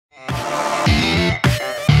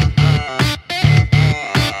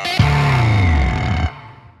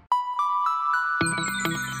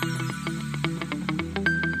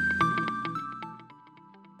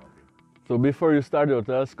before you start your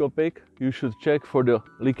telescopic, you should check for the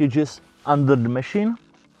leakages under the machine,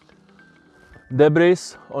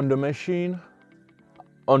 debris on the machine,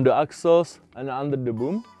 on the axles and under the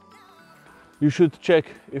boom. You should check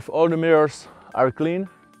if all the mirrors are clean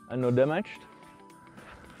and not damaged.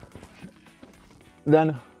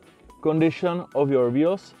 Then condition of your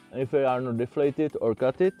wheels, if they are not deflated or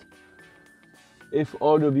cutted. If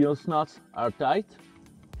all the wheel nuts are tight.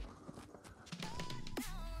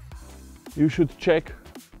 You should check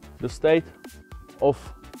the state of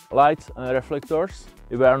lights and reflectors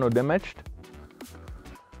if they are not damaged.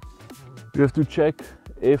 You have to check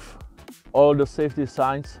if all the safety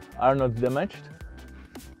signs are not damaged.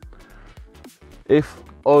 If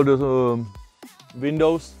all the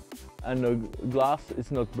windows and the glass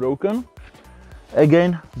is not broken.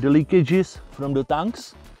 Again, the leakages from the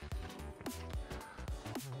tanks.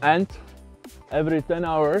 And every 10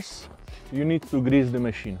 hours you need to grease the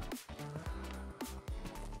machine.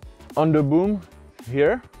 On the boom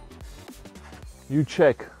here, you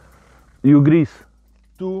check, you grease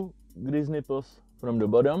 2 grease nipples from the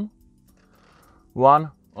bottom, 1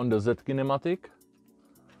 on the Z kinematic,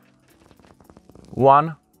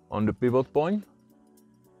 1 on the pivot point,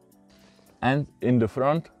 and in the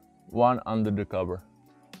front, 1 under the cover.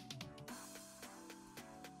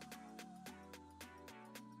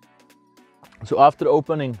 So after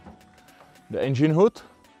opening the engine hood,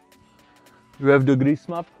 you have the grease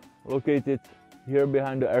map located here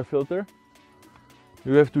behind the air filter.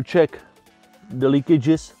 You have to check the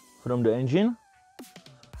leakages from the engine,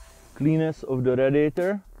 cleanness of the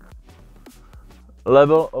radiator,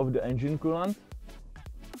 level of the engine coolant,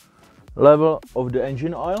 level of the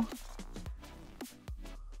engine oil,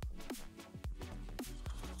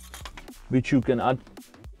 which you can add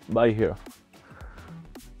by here.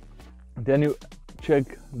 Then you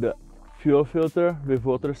check the fuel filter with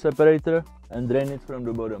water separator and drain it from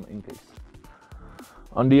the bottom in case.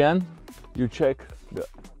 On the end, you check the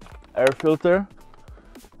air filter,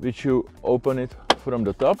 which you open it from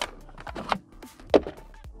the top.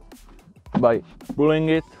 By pulling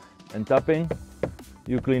it and tapping,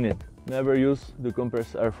 you clean it. Never use the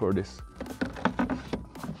compressed air for this.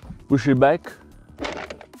 Push it back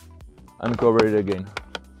and cover it again.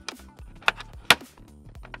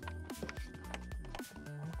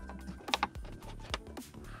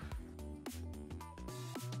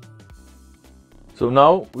 So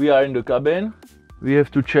now we are in the cabin. We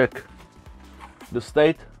have to check the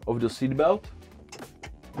state of the seat belt.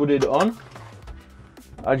 Put it on.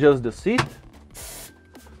 Adjust the seat.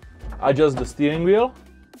 Adjust the steering wheel.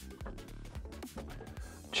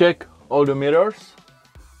 Check all the mirrors.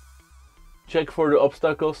 Check for the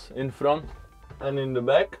obstacles in front and in the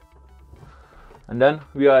back. And then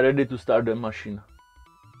we are ready to start the machine.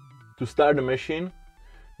 To start the machine,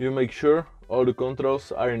 you make sure all the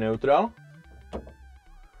controls are in neutral.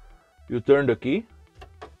 You turn the key,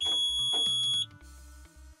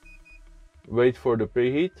 wait for the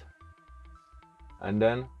preheat, and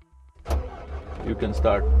then you can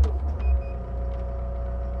start.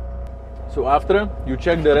 So after, you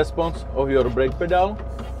check the response of your brake pedal,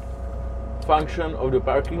 function of the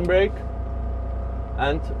parking brake,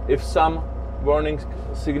 and if some warning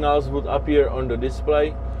signals would appear on the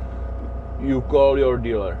display, you call your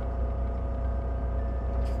dealer.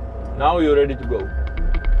 Now you're ready to go.